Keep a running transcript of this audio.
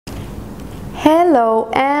Hello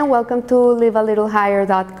and welcome to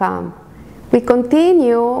livealittlehigher.com. We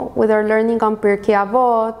continue with our learning on Pirkei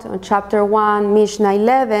Avot, on chapter 1, Mishnah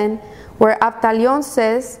 11, where Avtalion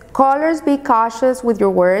says, "Scholars, be cautious with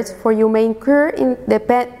your words, for you may incur the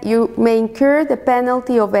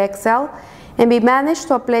penalty of exile and be banished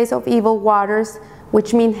to a place of evil waters,"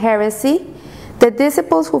 which mean heresy. "The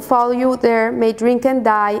disciples who follow you there may drink and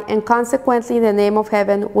die, and consequently the name of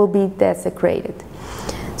heaven will be desecrated."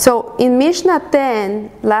 So in Mishnah 10,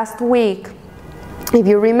 last week, if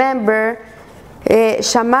you remember,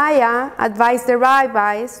 Shammai advised the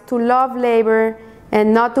rabbis to love labor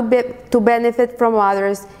and not to benefit from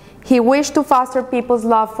others. He wished to foster people's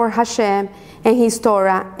love for Hashem and His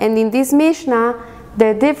Torah. And in this Mishnah,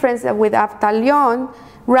 the difference with Avtalion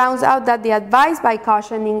rounds out that the advice by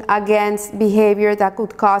cautioning against behavior that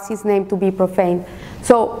could cause his name to be profaned.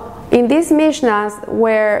 So in these Mishnahs,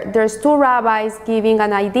 where there's two rabbis giving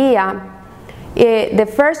an idea, the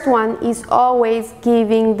first one is always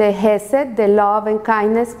giving the hesed, the love and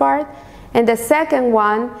kindness part, and the second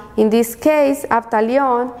one, in this case,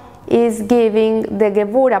 Avtalion, is giving the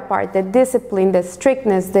gevura part, the discipline, the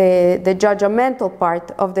strictness, the judgmental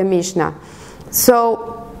part of the Mishnah.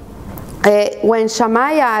 So when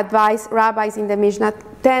Shammai advised rabbis in the Mishnah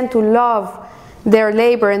 10 to love their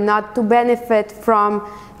labor and not to benefit from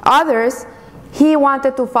others, he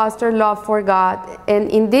wanted to foster love for God. And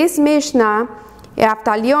in this Mishnah,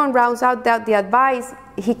 Avtalion rounds out that the advice,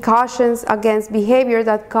 he cautions against behavior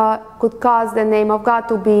that could cause the name of God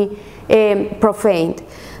to be profaned.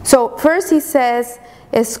 So first he says,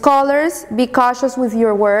 "Scholars, be cautious with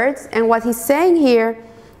your words." And what he's saying here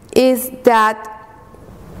is that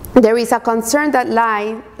there is a concern that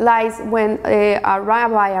lies when a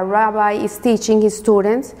rabbi is teaching his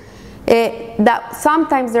students, that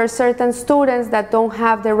sometimes there are certain students that don't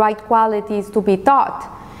have the right qualities to be taught.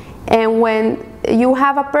 And when you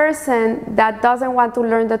have a person that doesn't want to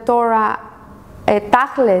learn the Torah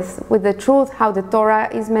tachlis, with the truth, how the Torah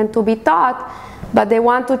is meant to be taught, but they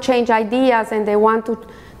want to change ideas and they want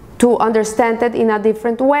to understand it in a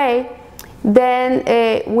different way, then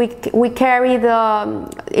we carry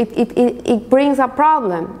it brings a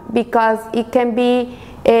problem, because it can be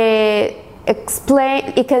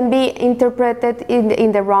it can be interpreted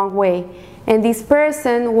in the wrong way, and this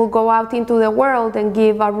person will go out into the world and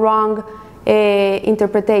give a wrong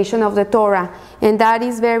interpretation of the Torah, and that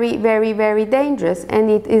is very, very, very dangerous, and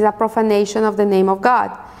it is a profanation of the name of God.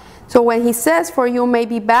 So when he says, "For you may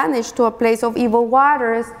be banished to a place of evil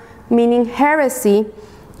waters," meaning heresy,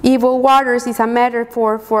 evil waters is a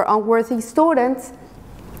metaphor for unworthy students.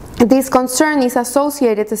 This concern is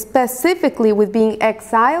associated specifically with being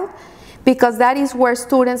exiled, because that is where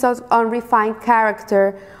students of unrefined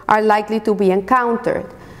character are likely to be encountered.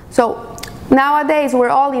 So nowadays we're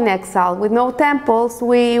all in exile. With no temples,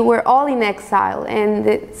 we're all in exile,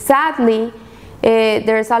 and sadly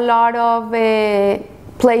there's a lot of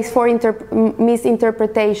place for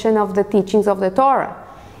misinterpretation of the teachings of the Torah.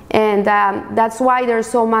 And that's why there's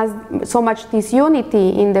so much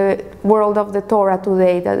disunity in the world of the Torah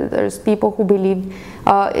today. There's people who believe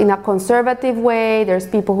in a conservative way, there's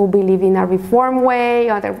people who believe in a reform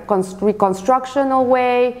way, or the reconstructional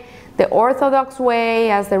way, the Orthodox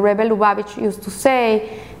way, as the Rebbe Lubavitch used to say.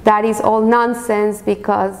 That is all nonsense,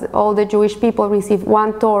 because all the Jewish people receive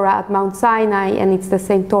one Torah at Mount Sinai, and it's the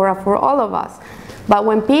same Torah for all of us. But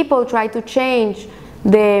when people try to change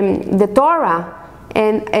the Torah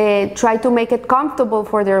and try to make it comfortable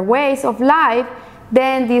for their ways of life,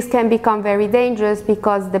 then this can become very dangerous,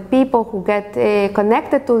 because the people who get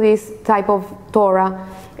connected to this type of Torah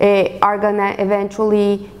are going to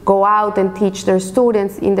eventually go out and teach their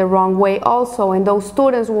students in the wrong way also, and those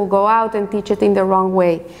students will go out and teach it in the wrong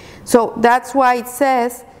way. So that's why it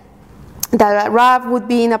says that a Rav would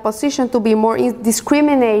be in a position to be more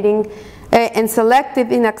discriminating and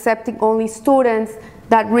selective in accepting only students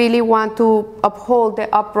that really want to uphold the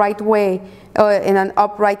upright way in an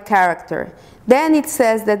upright character. Then it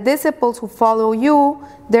says that disciples who follow you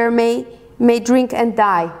there may drink and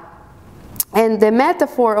die. And the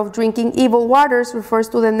metaphor of drinking evil waters refers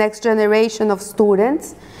to the next generation of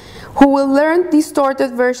students who will learn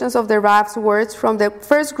distorted versions of the Rav's words from the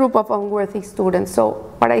first group of unworthy students.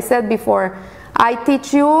 So what I said before, I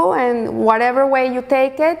teach you, and whatever way you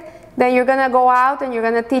take it, then you're going to go out and you're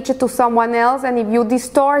going to teach it to someone else. And if you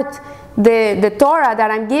distort the Torah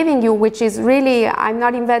that I'm giving you, which is really, I'm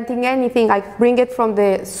not inventing anything, I bring it from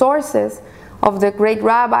the sources of the great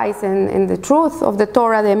rabbis and the truth of the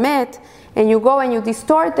Torah, the Emet, and you go and you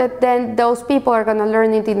distort it, then those people are going to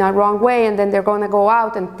learn it in a wrong way, and then they're going to go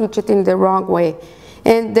out and teach it in the wrong way.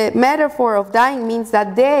 And the metaphor of dying means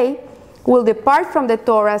that they will depart from the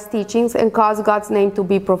Torah's teachings and cause God's name to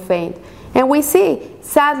be profaned. And we see,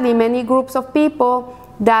 sadly, many groups of people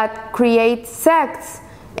that create sects,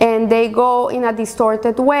 and they go in a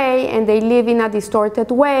distorted way, and they live in a distorted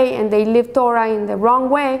way, and they live Torah in the wrong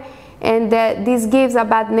way, and this gives a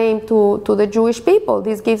bad name to the Jewish people.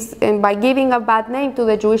 And by giving a bad name to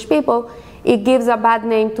the Jewish people, it gives a bad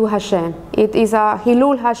name to Hashem. It is a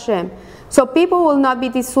Hilul Hashem. So people will not be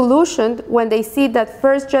disillusioned when they see that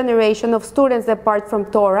first generation of students depart from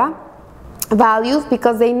Torah values,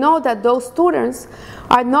 because they know that those students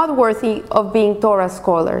are not worthy of being Torah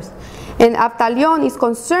scholars. And Avtalion is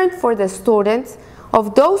concerned for the students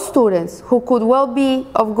of those students who could well be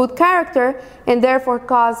of good character and therefore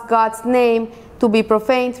cause God's name to be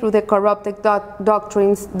profaned through the corrupted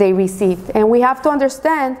doctrines they received. And we have to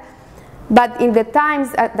understand that in the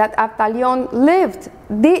times that Avtalion lived,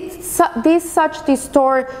 these such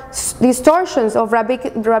distortions of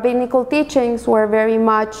rabbinical teachings were very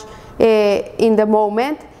much in the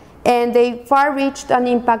moment, and they far reached an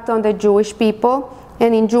impact on the Jewish people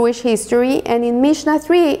and in Jewish history. And in Mishnah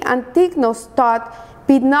 3, Antigonus taught,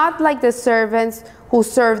 "Be not like the servants who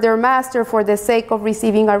serve their master for the sake of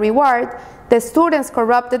receiving a reward." The students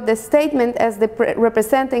corrupted the statement as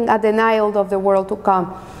representing a denial of the world to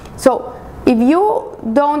come. So if you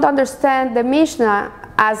don't understand the Mishnah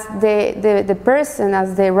as the person,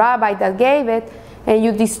 as the rabbi that gave it, and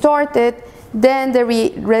you distort it, then the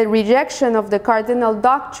rejection of the cardinal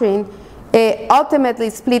doctrine ultimately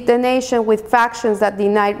split the nation with factions that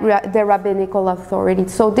deny the rabbinical authority.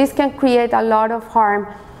 So this can create a lot of harm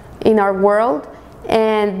in our world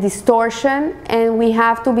and distortion, and we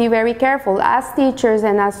have to be very careful as teachers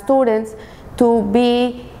and as students to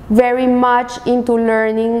be very much into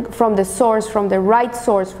learning from the source, from the right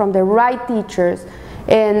teachers,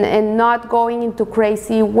 and not going into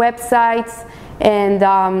crazy websites and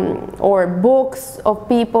or books of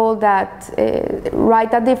people that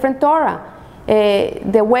write a different Torah.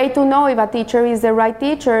 The way to know if a teacher is the right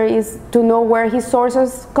teacher is to know where his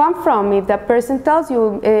sources come from. If that person tells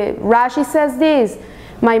you, Rashi says this,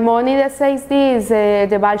 Maimonides says this,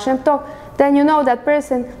 the Baal Shem Tov, then you know that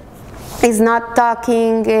person is not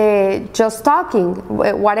talking, just talking,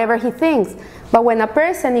 whatever he thinks. But when a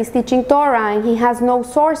person is teaching Torah and he has no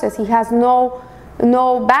sources, he has no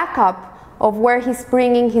backup of where he's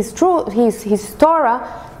bringing his truth, his Torah,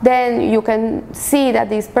 then you can see that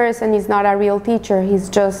this person is not a real teacher. He's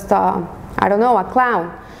just, I don't know, a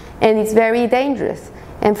clown. And it's very dangerous.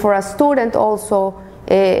 And for a student also,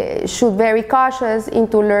 should be very cautious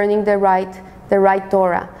into learning the right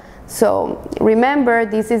Torah. So remember,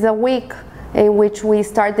 this is a week in which we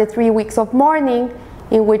started 3 weeks of mourning,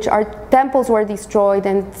 in which our temples were destroyed,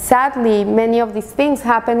 and sadly many of these things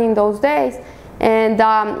happened in those days, and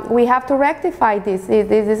we have to rectify this.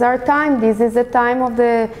 This is our time. This is the time of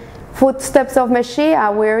the footsteps of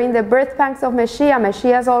Mashiach. We're in the birth pangs of Mashiach.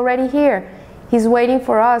 Mashiach is already here. He's waiting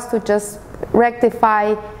for us to just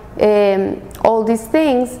rectify all these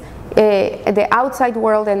things, the outside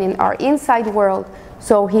world and in our inside world,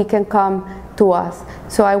 so he can come to us.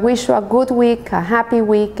 So I wish you a good week, a happy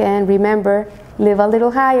week, and remember, live a little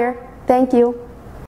higher. Thank you.